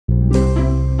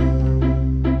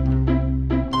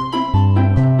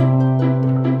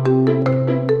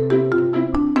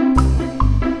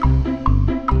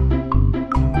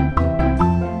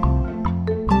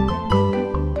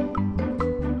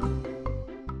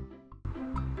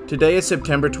Today is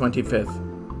September 25th,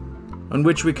 on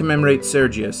which we commemorate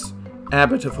Sergius,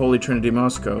 Abbot of Holy Trinity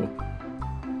Moscow.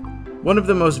 One of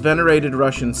the most venerated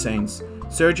Russian saints,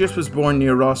 Sergius was born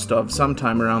near Rostov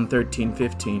sometime around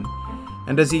 1315,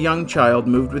 and as a young child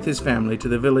moved with his family to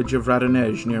the village of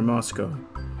Radonej near Moscow.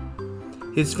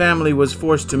 His family was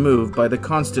forced to move by the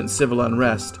constant civil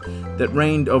unrest that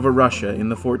reigned over Russia in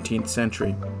the 14th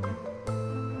century.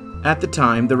 At the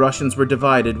time, the Russians were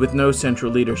divided with no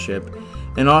central leadership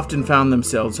and often found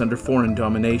themselves under foreign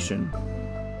domination.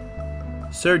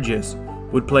 Sergius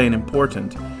would play an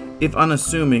important, if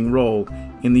unassuming, role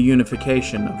in the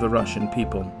unification of the Russian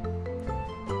people.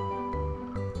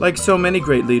 Like so many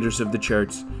great leaders of the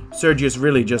Church, Sergius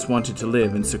really just wanted to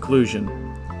live in seclusion.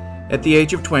 At the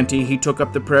age of 20, he took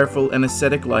up the prayerful and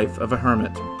ascetic life of a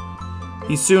hermit.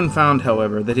 He soon found,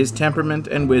 however, that his temperament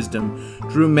and wisdom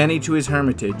drew many to his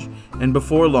hermitage, and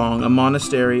before long a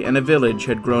monastery and a village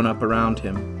had grown up around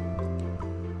him.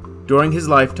 During his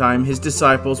lifetime, his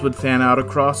disciples would fan out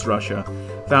across Russia,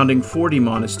 founding 40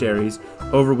 monasteries,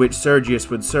 over which Sergius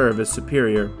would serve as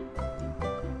superior.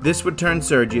 This would turn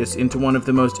Sergius into one of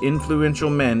the most influential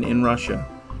men in Russia,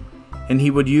 and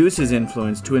he would use his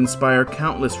influence to inspire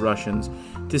countless Russians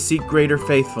to seek greater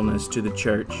faithfulness to the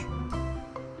Church.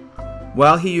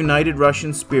 While he united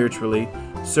Russians spiritually,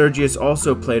 Sergius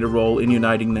also played a role in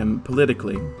uniting them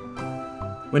politically.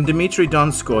 When Dmitry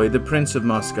Donskoy, the Prince of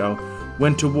Moscow,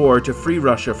 went to war to free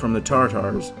Russia from the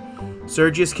Tartars,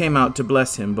 Sergius came out to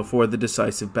bless him before the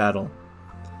decisive battle.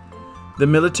 The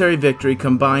military victory,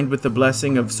 combined with the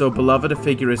blessing of so beloved a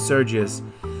figure as Sergius,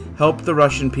 helped the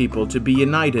Russian people to be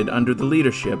united under the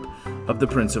leadership of the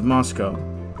Prince of Moscow.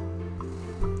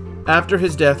 After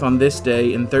his death on this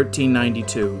day in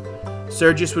 1392,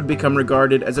 Sergius would become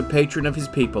regarded as a patron of his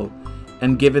people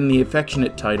and given the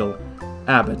affectionate title,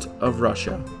 Abbot of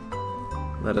Russia.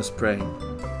 Let us pray.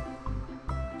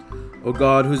 O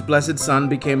God, whose blessed Son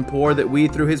became poor that we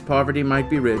through his poverty might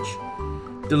be rich,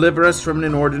 deliver us from an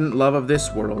inordinate love of this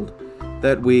world,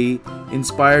 that we,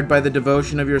 inspired by the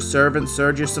devotion of your servant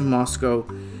Sergius of Moscow,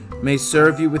 may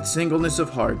serve you with singleness of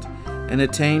heart and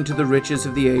attain to the riches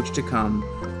of the age to come,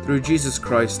 through Jesus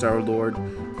Christ our Lord,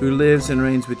 who lives and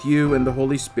reigns with you and the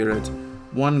Holy Spirit,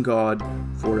 one God,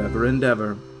 forever and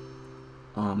ever.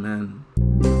 Amen.